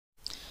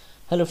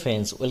Hello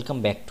friends,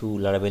 welcome back to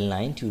Laravel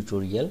 9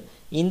 tutorial.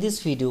 In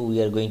this video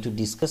we are going to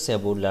discuss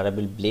about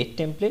Laravel Blade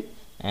template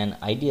and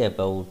idea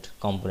about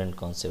component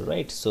concept,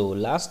 right? So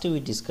last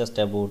we discussed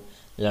about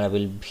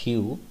Laravel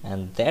view,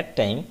 and that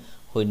time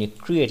when you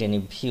create any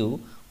view,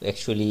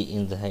 actually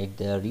inside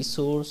the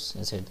resource,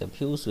 inside the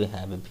views we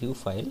have a view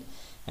file,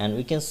 and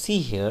we can see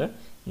here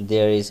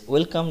there is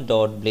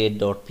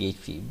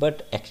welcome.blade.php,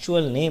 but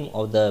actual name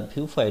of the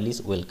view file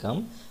is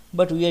welcome,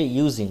 but we are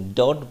using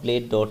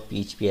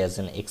 .blade.php as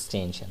an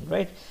extension,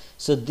 right?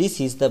 So this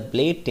is the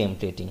blade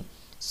templating.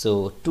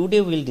 So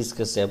today we'll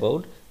discuss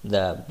about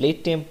the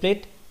blade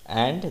template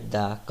and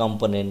the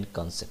component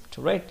concept,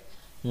 right?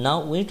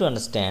 Now we need to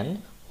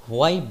understand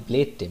why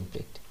blade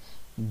template.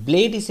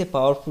 Blade is a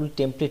powerful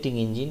templating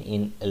engine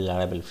in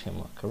Laravel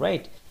framework,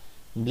 right?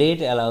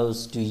 Blade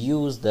allows to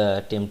use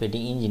the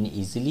templating engine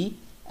easily,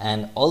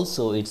 and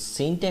also its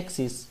syntax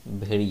is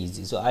very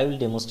easy. So I will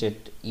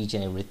demonstrate each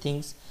and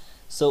everything.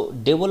 So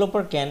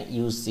developer can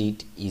use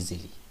it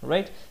easily,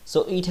 right?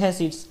 So it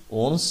has its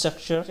own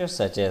structure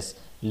such as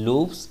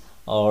loops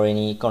or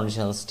any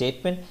conditional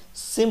statement.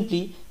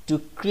 Simply to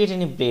create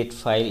any blade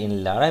file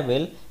in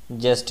Laravel,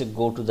 just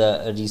go to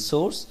the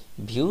resource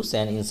views,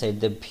 and inside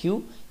the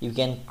view you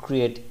can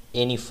create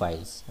any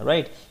files,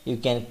 right? You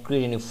can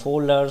create any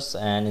folders,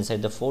 and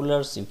inside the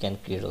folders you can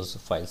create also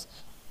files.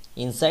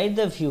 Inside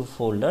the view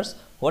folders,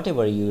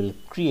 whatever you will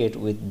create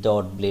with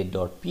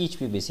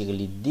 .blade.php,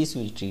 basically this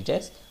will treat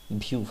as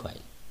view file,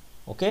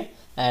 okay?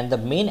 And the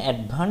main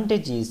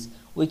advantage is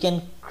we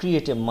can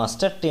create a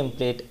master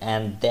template,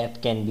 and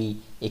that can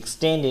be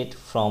extended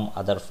from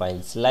other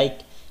files. Like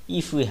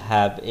if we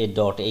have a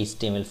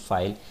 .html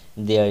file,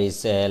 there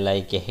is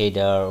like a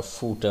header,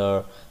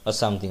 footer or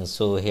something.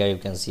 So here you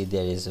can see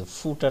there is a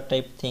footer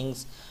type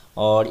things,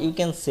 or you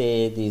can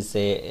say this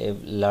a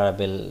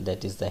Laravel,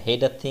 that is the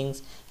header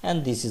things,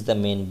 and this is the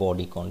main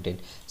body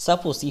content.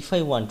 Suppose if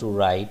I want to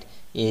write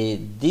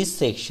this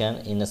section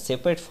in a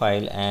separate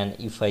file, and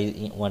if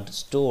I want to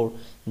store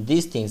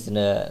these things in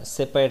a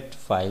separate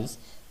files,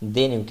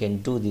 then you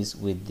can do this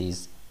with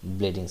this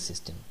blading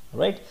system,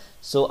 right?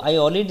 So I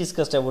already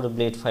discussed about the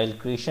blade file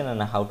creation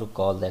and how to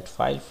call that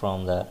file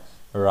from the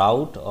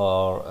route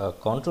or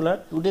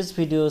controller. Today's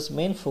video's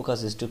main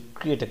focus is to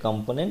create a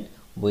component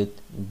with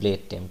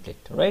blade template,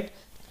 right?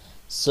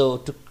 So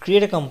to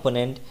create a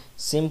component,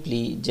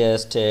 simply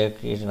just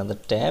create another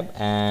tab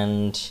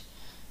and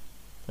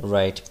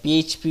write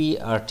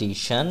php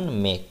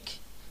artisan make.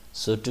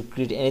 So to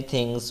create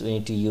anything, we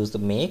need to use the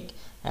make,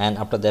 and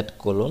after that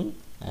colon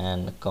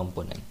and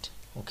component,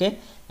 okay?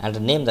 And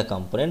name the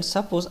component.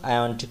 Suppose I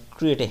want to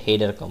create a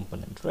header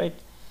component, right?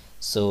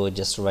 So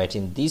just write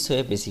in this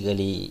way.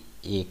 Basically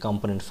a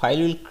component file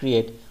will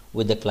create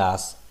with the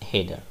class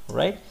header,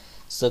 right?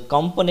 So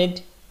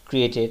component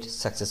created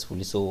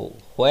successfully. So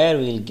where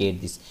we will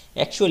get this?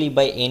 Actually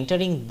by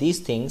entering these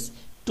things,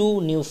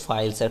 two new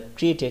files are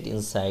created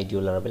inside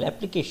your Laravel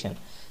application.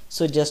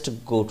 So just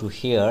go to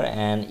here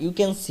and you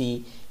can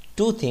see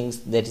two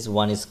things, that is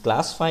one is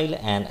class file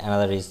and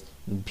another is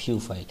view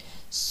file.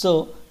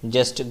 So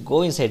just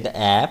go inside the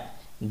app,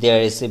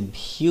 there is a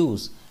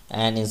views,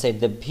 and inside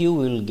the view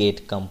we will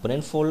get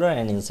component folder,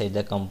 and inside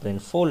the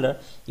component folder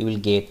you will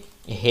get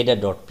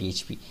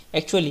header.php.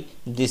 Actually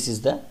this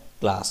is the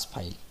class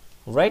file,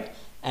 right?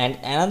 And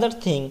another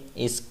thing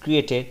is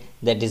created,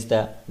 that is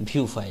the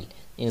view file.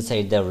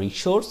 Inside the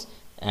resource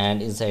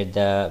and inside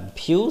the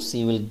views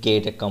you will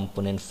get a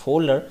component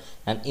folder,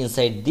 and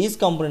inside this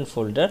component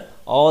folder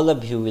all the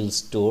view will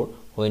store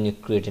when you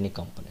create any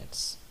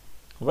components,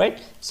 right?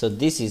 So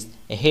this is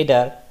a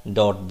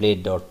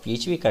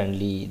header.blade.php.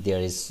 currently there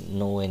is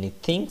no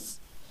anything.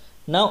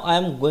 Now I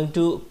am going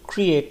to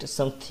create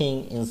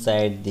something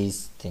inside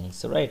these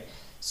things, right?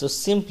 So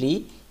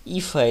simply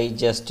if I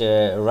just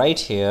write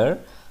here,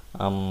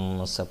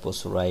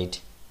 suppose write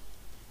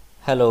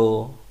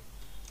hello,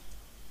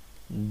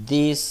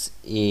 this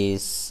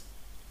is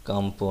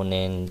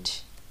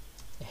component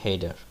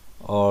header,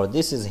 or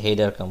this is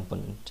header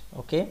component,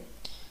 okay?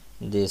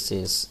 This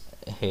is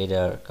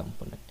header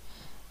component,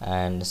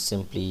 and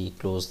simply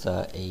close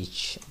the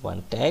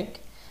h1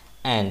 tag.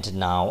 And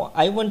now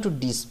I want to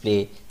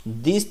display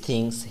these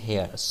things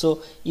here.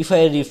 So if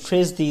I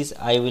refresh this,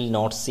 I will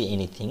not see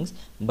anything,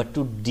 but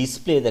to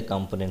display the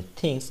component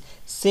things,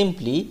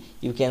 simply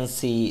you can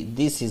see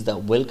this is the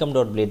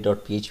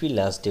welcome.blade.php.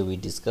 last day we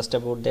discussed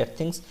about that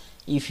things.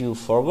 If you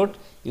forgot,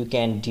 you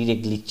can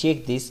directly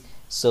check this.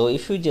 So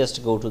if you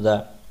just go to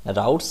the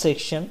route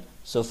section,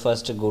 so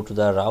first go to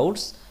the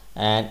routes,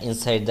 and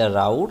inside the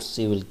routes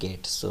you will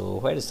get, so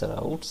where is the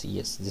routes?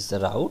 Yes, this is the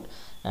route,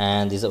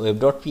 and this is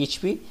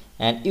web.php,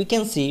 and you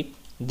can see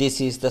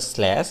this is the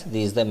slash,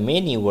 this is the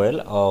main URL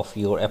of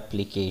your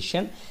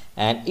application,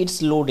 and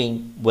it's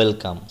loading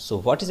welcome. So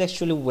what is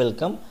actually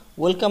welcome?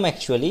 Welcome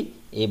actually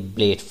a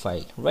blade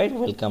file, right?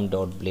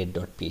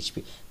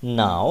 welcome.blade.php.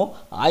 Now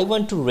I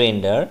want to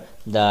render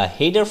the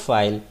header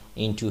file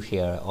into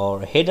here,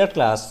 or header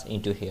class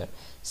into here.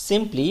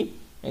 Simply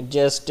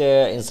just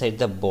inside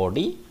the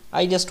body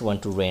I just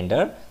want to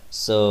render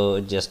So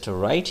just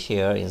write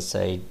here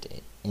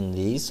inside in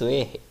this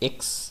way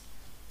x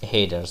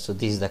header. So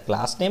this is the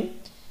class name,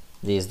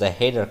 this is the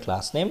header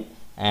class name,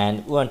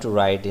 and we want to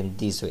write in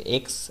this way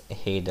x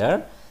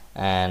header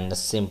and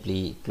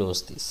simply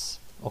close this.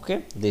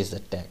 Okay, this is the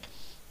tag.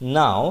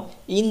 Now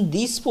in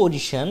this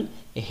position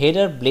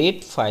header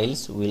blade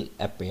files will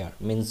appear,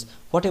 means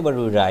whatever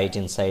we write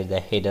inside the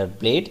header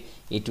blade,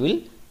 it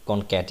will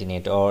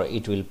concatenate or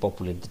it will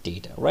populate the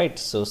data, right?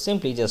 So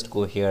simply just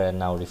go here and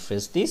now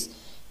refresh this.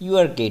 You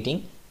are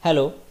getting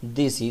hello,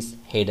 this is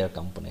header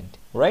component,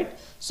 right?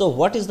 So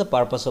what is the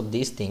purpose of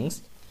these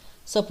things?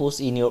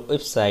 Suppose in your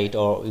website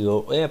or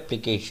your web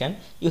application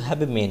you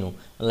have a menu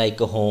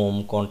like a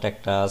home,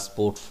 contact us,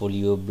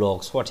 portfolio,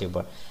 blogs,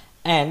 whatever,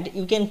 and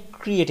you can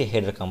create a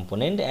header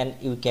component and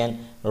you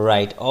can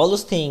write all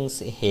those things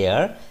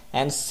here,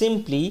 and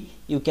simply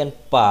you can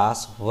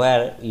pass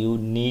where you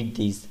need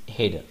this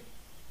header,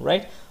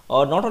 right?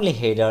 Or not only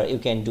header, you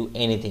can do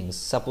anything.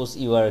 Suppose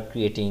you are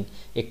creating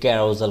a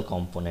carousel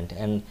component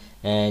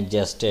and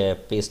just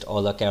paste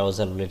all the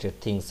carousel related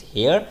things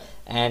here,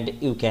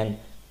 and you can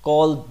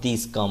call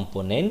this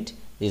component,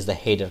 this is the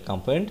header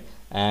component,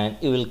 and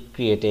you will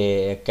create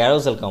a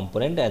carousel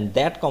component, and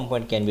that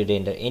component can be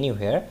rendered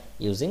anywhere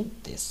using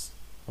this,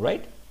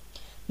 right?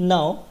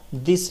 Now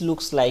this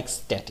looks like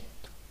static.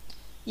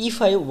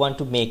 If I want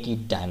to make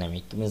it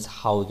dynamic, means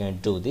how we can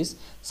do this?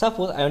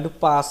 Suppose I want to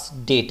pass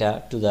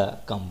data to the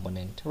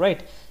component,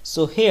 right?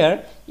 So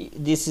here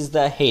this is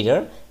the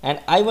header and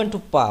I want to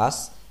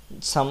pass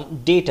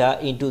some data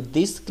into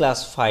this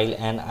class file,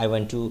 and I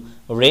want to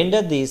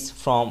render this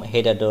from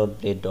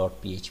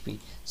header.blade.php.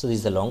 So this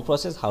is a long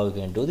process. How you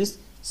can do this?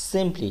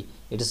 Simply,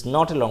 it is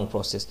not a long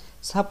process.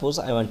 Suppose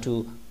I want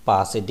to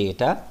pass a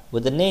data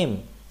with a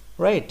name,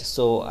 right?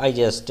 So I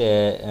just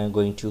am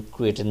going to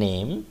create a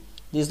name.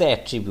 This is the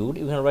attribute.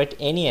 You can write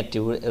any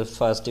attribute.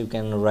 First you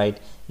can write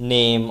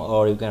name,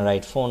 or you can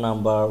write phone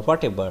number,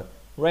 whatever,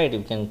 right?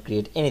 You can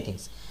create anything,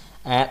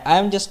 and I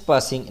am just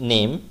passing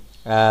name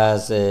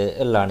as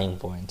learning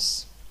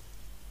points.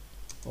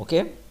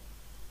 Okay,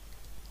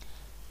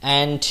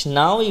 and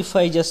now if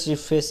I just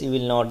refresh, you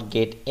will not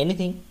get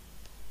anything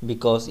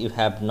because you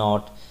have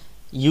not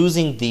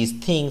using these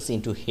things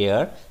into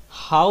here.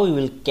 How you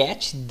will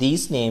catch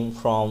this name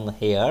from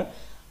here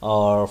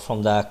or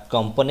from the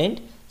component?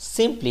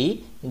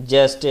 Simply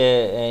just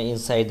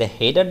inside the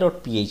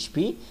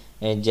header.php,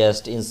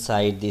 just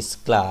inside this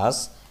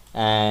class,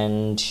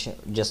 and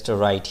just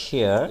write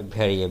here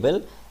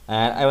variable,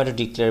 and I want to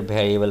declare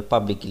variable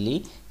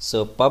publicly.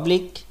 So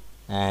public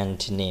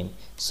and name.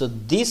 So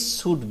this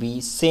should be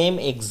same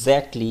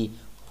exactly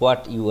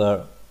what you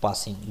are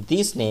passing.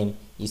 This name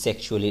is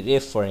actually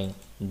referring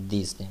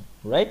this name,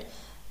 right?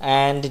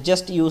 And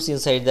just use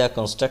inside the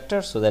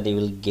constructor so that you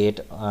will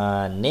get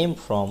a name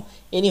from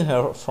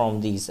anywhere from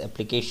this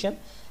application,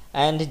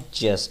 and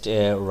just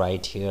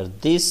write here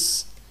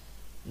this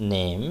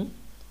name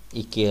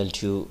equal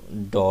to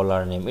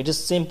 $name. It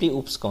is simply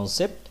oops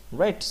concept,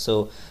 right?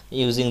 So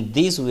using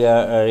this we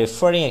are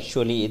referring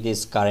actually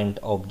this current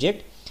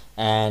object,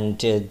 and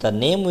the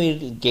name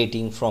we're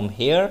getting from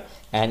here,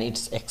 and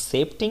it's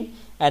accepting,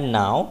 and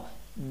now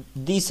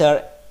these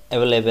are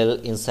available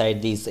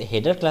inside this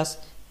header class.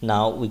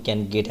 Now we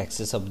can get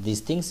access of these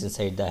things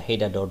inside the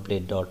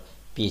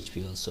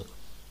header.blade.php also.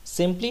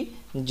 Simply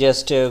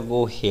just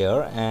go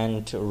here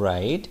and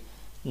write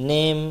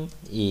name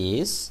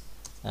is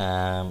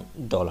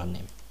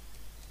 $name.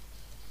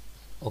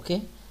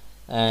 Okay,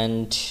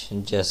 and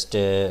just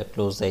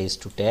close the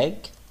h2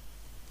 tag.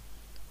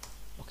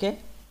 Okay,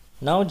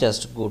 now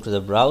just go to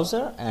the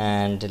browser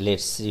and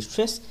let's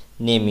refresh.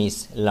 Name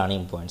is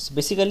learning points.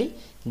 Basically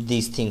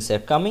these things are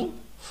coming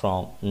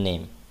from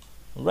name,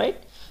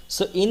 right?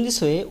 So in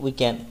this way we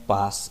can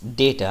pass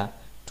data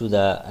to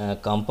the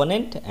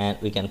component, and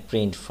we can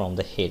print from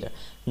the header.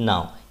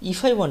 Now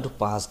if I want to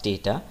pass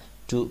data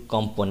to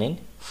component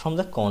from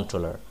the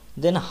controller,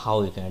 then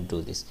how you can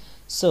do this?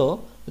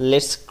 So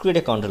let's create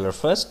a controller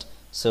first.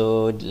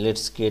 So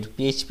let's create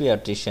php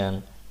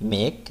artisan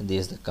make,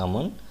 this is the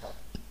common,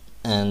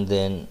 and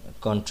then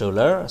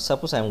controller.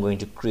 Suppose I'm going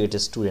to create a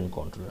student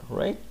controller,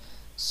 right?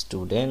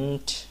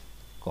 Student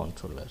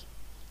controller.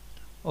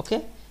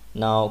 Okay,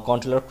 now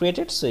controller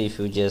created. So if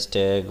you just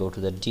go to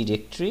the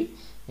directory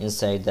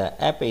inside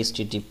the app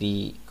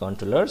http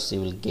controllers,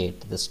 you will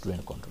get the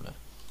student controller.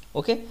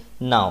 Okay,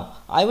 now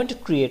I want to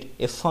create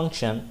a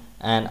function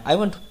and I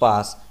want to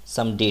pass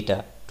some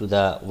data to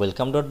the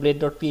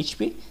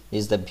welcome.blade.php.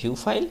 This is the view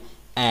file,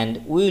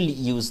 and we will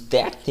use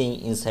that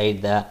thing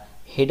inside the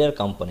header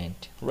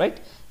component, right?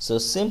 So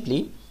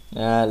simply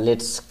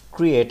let's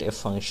create a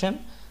function,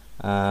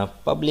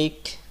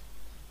 public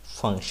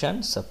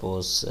function,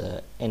 suppose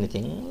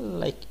anything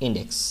like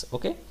index.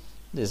 Okay,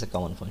 this is a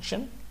common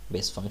function,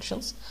 base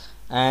functions,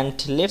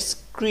 and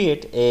let's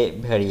create a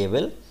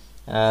variable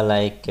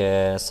like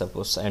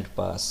suppose I want to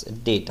pass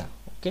data.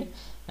 Okay,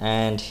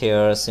 and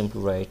here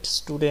simply write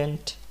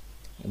student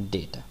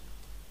data.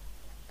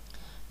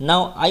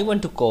 Now I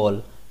want to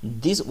call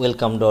this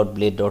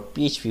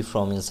welcome.blade.php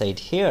from inside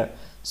here.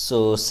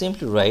 So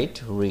simply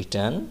write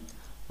return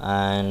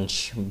and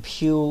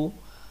view,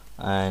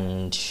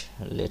 and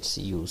let's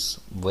use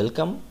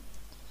welcome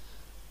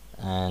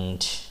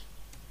and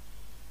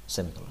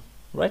semicolon.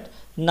 Right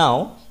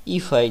now,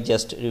 if I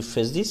just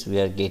refresh this, we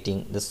are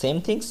getting the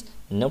same things,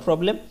 no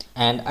problem.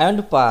 And I want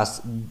to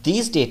pass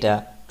this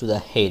data to the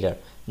header.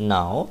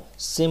 Now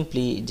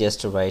simply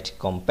just write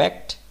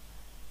compact,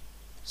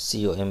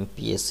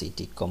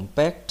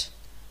 compact,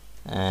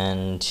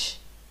 and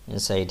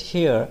inside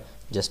here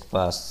just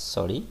pass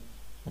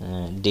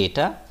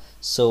data.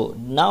 So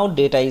now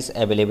data is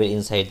available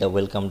inside the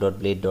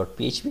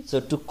welcome.blade.php. So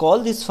to call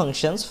these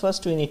functions,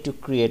 first we need to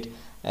create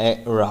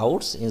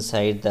routes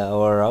inside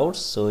our routes.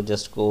 So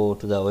just go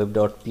to the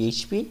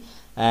web.php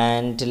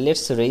and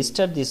let's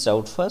register this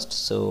route first.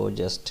 So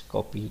just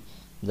copy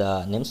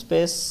the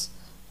namespace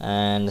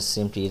and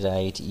simply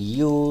write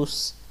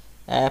use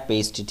app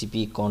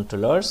http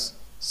controllers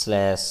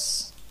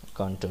 /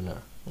 controller,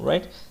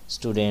 right,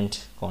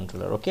 student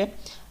controller. Okay,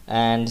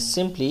 and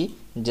simply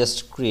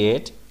just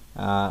create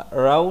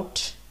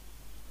route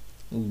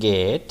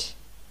get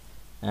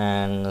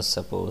and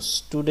suppose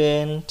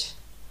student,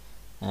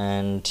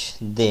 and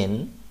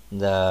then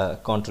the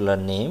controller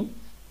name,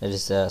 that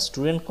is the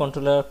student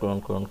controller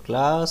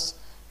class,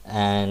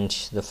 and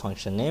the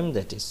function name,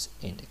 that is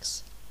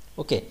index.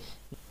 Okay,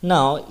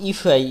 now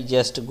if I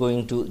just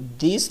going to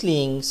this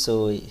link,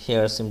 so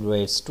here simply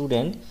write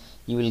student,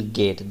 you will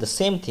get the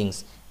same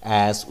things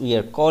as we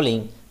are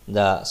calling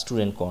the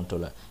student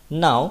controller.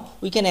 Now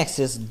we can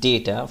access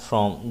data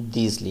from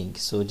this link.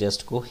 So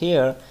just go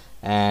here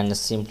and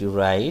simply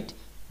write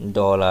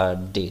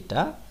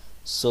 $data.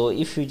 So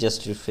if you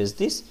just refresh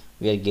this,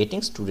 we are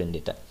getting student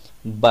data.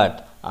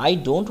 But I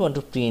don't want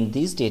to print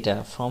this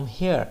data from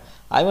here.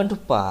 I want to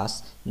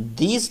pass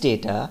this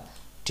data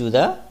to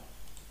the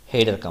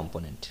header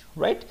component,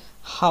 right?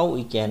 How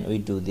we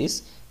do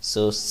this?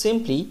 So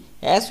simply,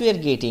 as we are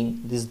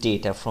getting this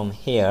data from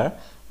here,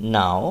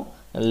 now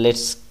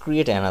let's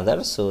create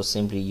another. So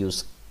simply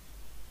use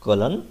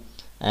colon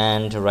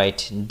and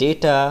write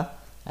data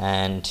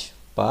and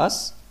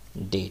pass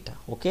data.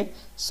 Okay,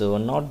 so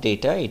not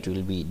data, it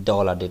will be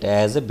 $data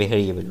as a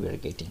variable we are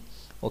getting.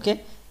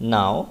 Okay,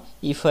 now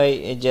if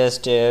I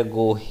just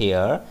go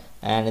here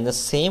and in the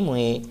same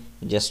way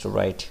just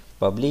write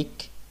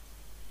public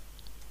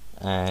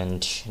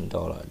and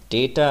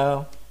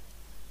 $data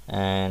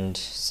and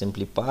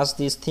simply pass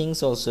these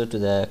things also to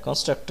the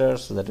constructor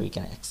so that we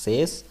can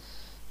access.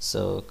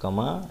 So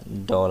comma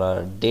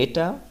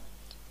 $data,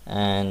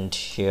 and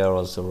here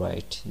also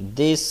write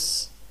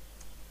this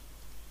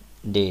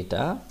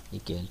data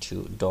equal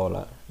to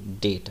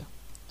 $data.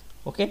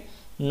 Okay,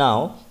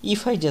 now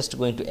if I just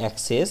going to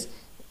access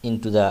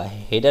into the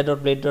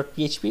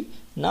header.blade.php,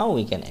 now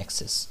we can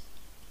access.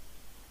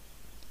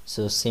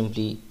 So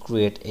simply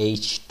create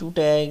h2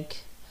 tag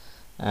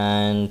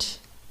and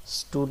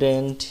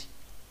student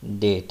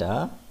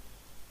data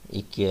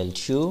equal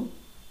to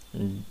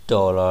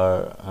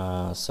colon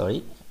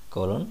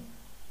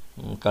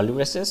curly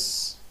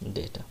braces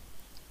data.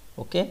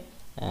 Okay,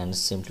 and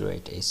simply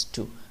write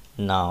h2.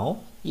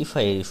 Now if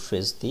I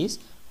refresh this,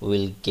 we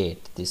will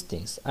get these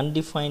things: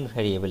 undefined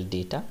variable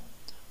data.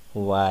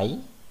 Why?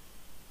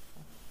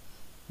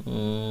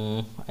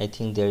 I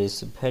think there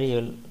is a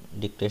variable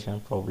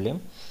declaration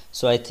problem.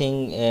 So I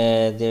think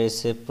there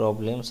is a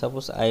problem.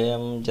 Suppose I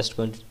am just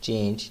going to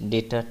change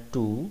data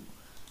 2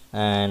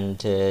 and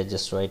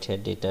just write here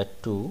data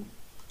 2,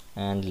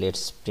 and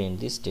let's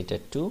print this data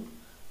 2.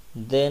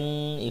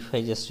 Then if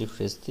I just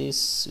refresh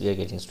this, we are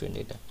getting student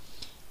data.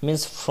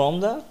 Means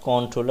from the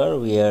controller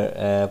we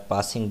are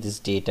passing this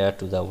data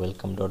to the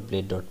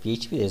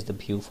welcome.blade.php. there is the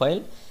view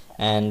file,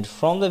 and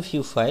from the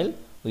view file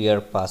we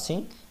are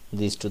passing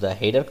this to the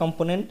header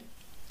component,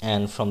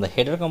 and from the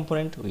header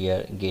component we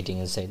are getting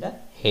inside the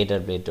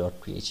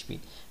header.blade.php.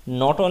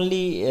 Not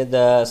only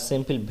the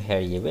simple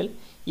variable,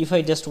 if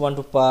I just want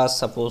to pass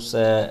suppose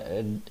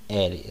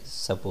array,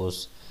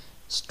 suppose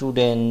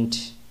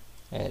student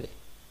array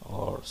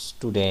or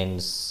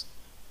students,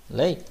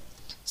 like,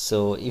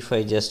 so if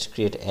I just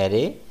create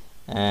array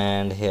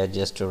and here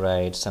just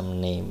write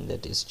some name,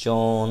 that is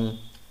John,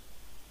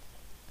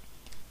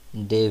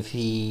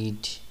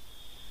 David,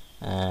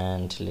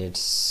 and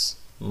let's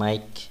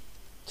Mike,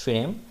 3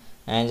 name,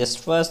 and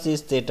just pass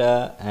this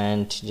data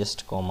and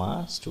just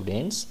comma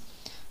students,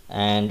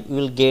 and we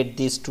will get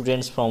these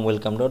students from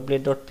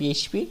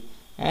welcome.blade.php,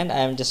 and I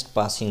am just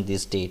passing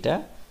this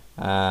data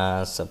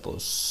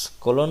suppose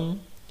colon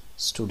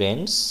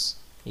students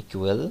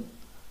equal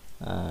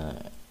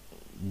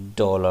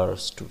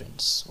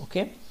 $students.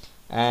 Okay,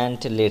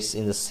 and let's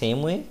in the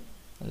same way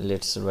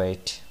let's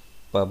write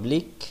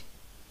public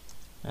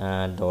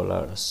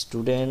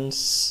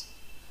 $students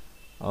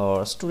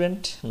or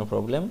student, no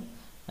problem,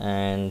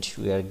 and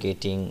we are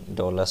getting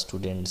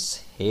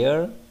 $students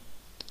here,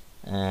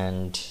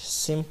 and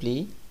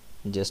simply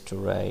just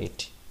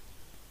write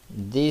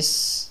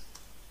this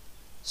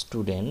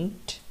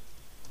student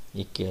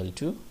equal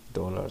to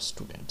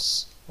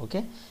 $students.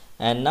 Okay,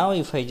 And now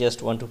if I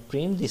just want to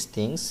print these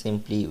things,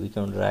 simply we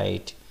can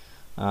write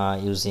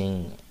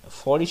using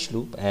for each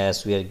loop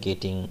as we are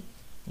getting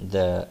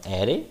the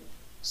array.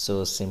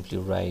 So simply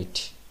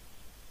write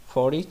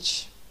for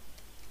each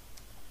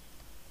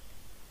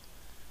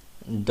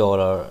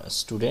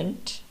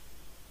 $student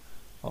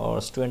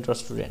or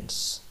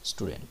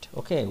student.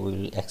 Okay, we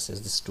will access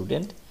the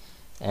student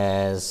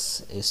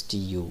as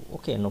stu.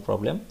 Okay, no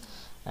problem.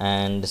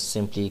 And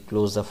simply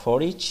close the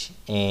for each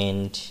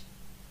and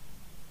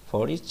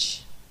for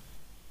each,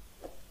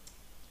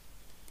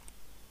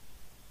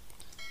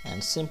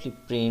 and simply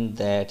print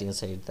that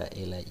inside the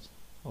li.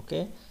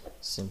 Okay,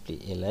 simply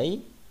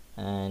li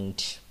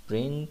and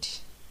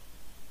print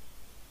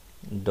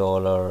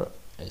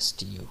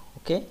 $stu.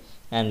 Okay,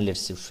 and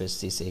let's refresh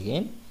this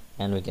again,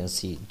 and we can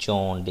see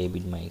John,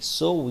 David, Mike.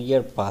 So we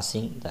are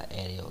passing the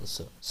array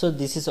also. So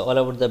this is all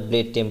about the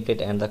blade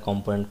template and the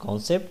component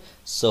concept.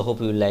 So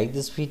hope you like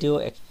this video.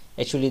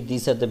 Actually,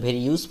 these are the very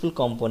useful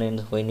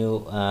components when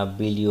you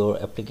build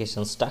your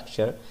application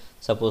structure.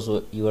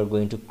 Suppose you are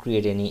going to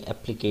create any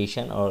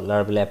application or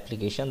Laravel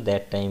application,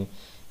 that time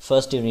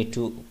first you need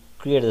to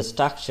create the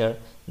structure.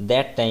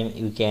 That time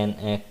you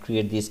can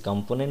create this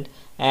component,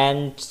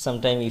 and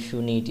sometime if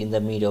you need in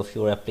the middle of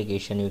your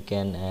application, you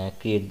can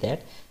create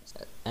that.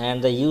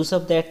 And the use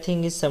of that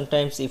thing is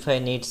sometimes if I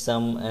need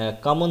some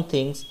common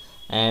things,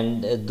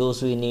 and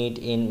those we need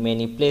in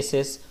many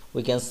places,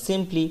 we can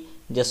simply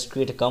just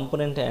create a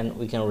component and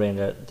we can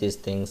render these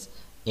things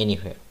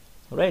anywhere,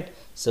 right?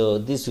 So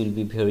this will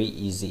be very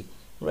easy,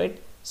 right?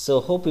 So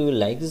hope you will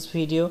like this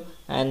video,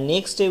 and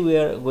next day we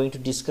are going to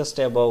discuss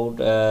about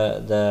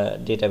the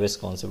database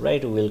concept,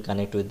 right? We will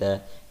connect with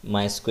the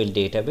MySQL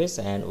database,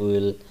 and we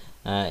will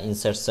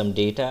insert some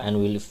data and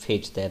we will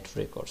fetch that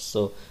record.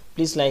 So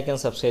please like and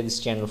subscribe this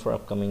channel for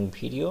upcoming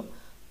video.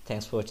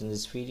 Thanks for watching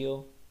this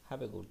video.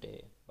 Have a good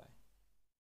day.